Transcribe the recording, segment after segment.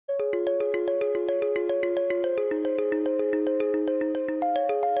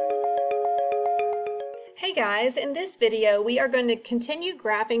Hey guys, in this video we are going to continue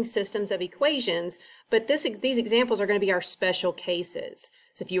graphing systems of equations, but these examples are going to be our special cases.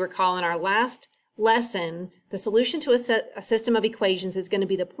 So if you recall in our last lesson, the solution to a system of equations is going to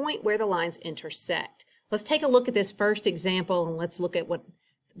be the point where the lines intersect. Let's take a look at this first example and let's look at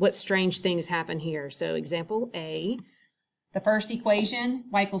what strange things happen here. So example A, the first equation,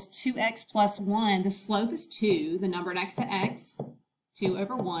 y equals 2x plus 1. The slope is 2, the number next to x, 2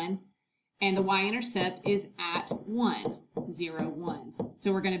 over 1. And the y-intercept is at 1, 0, 1.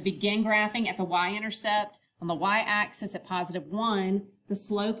 So we're going to begin graphing at the y-intercept. On the y-axis at positive 1, the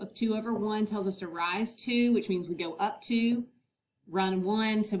slope of 2 over 1 tells us to rise 2, which means we go up 2, run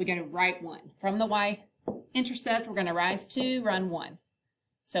 1, so we go to right 1. From the y-intercept, we're going to rise 2, run 1.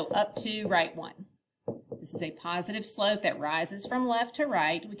 So up 2, right 1. This is a positive slope that rises from left to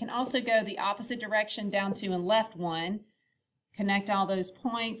right. We can also go the opposite direction, down 2 and left 1. Connect all those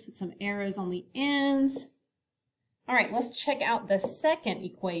points, put some arrows on the ends. All right, let's check out the second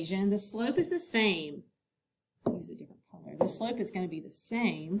equation. The slope is the same. I'll use a different color. The slope is going to be the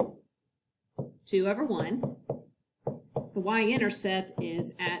same, 2 over 1. The y-intercept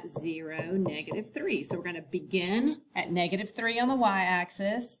is at 0, negative 3. So we're going to begin at negative 3 on the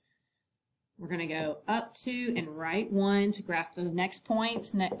y-axis. We're going to go up 2 and right 1 to graph the next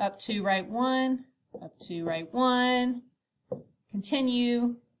points. Up 2, right 1, up 2, right 1.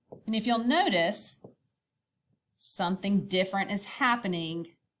 Continue, and if you'll notice, something different is happening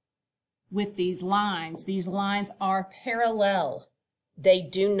with these lines. These lines are parallel. They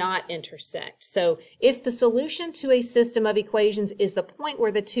do not intersect. So if the solution to a system of equations is the point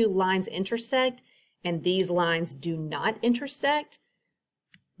where the two lines intersect and these lines do not intersect,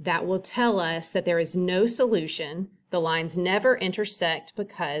 that will tell us that there is no solution. The lines never intersect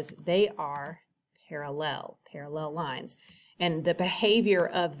because they are parallel lines. And the behavior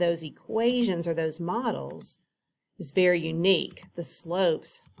of those equations or those models is very unique. The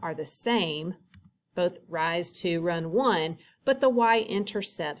slopes are the same, both rise 2, run 1, but the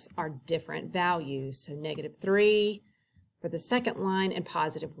y-intercepts are different values. So negative 3 for the second line and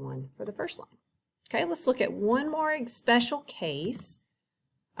positive 1 for the first line. Okay, let's look at one more special case.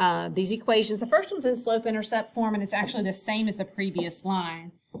 These equations, the first one's in slope-intercept form, and it's actually the same as the previous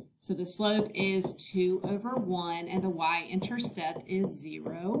line. So the slope is 2 over 1, and the y-intercept is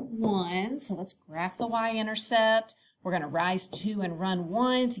 0, 1. So let's graph the y-intercept. We're going to rise 2 and run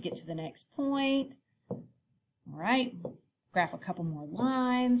 1 to get to the next point. All right, graph a couple more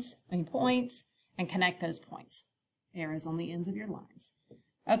points, and connect those points. Arrows on the ends of your lines.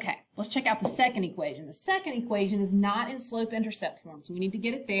 Okay, let's check out the second equation. The second equation is not in slope-intercept form, so we need to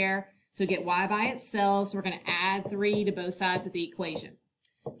get it there. So get y by itself, so we're going to add 3 to both sides of the equation.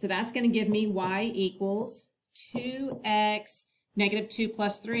 So that's going to give me y equals 2x, negative 2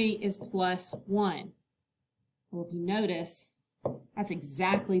 plus 3 is plus 1. Well, if you notice, that's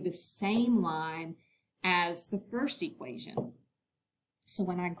exactly the same line as the first equation. So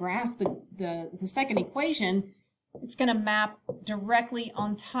when I graph the second equation, it's going to map directly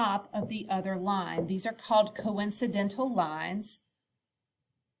on top of the other line. These are called coincidental lines.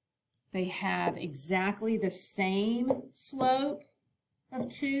 They have exactly the same slope of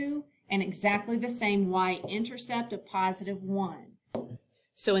 2 and exactly the same y-intercept of positive 1.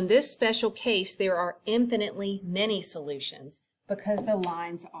 So in this special case, there are infinitely many solutions because the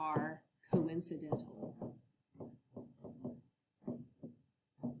lines are coincidental.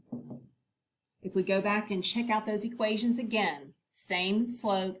 If we go back and check out those equations again, same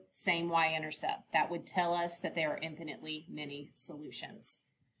slope, same y-intercept, that would tell us that there are infinitely many solutions.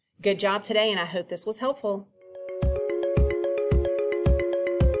 Good job today, and I hope this was helpful.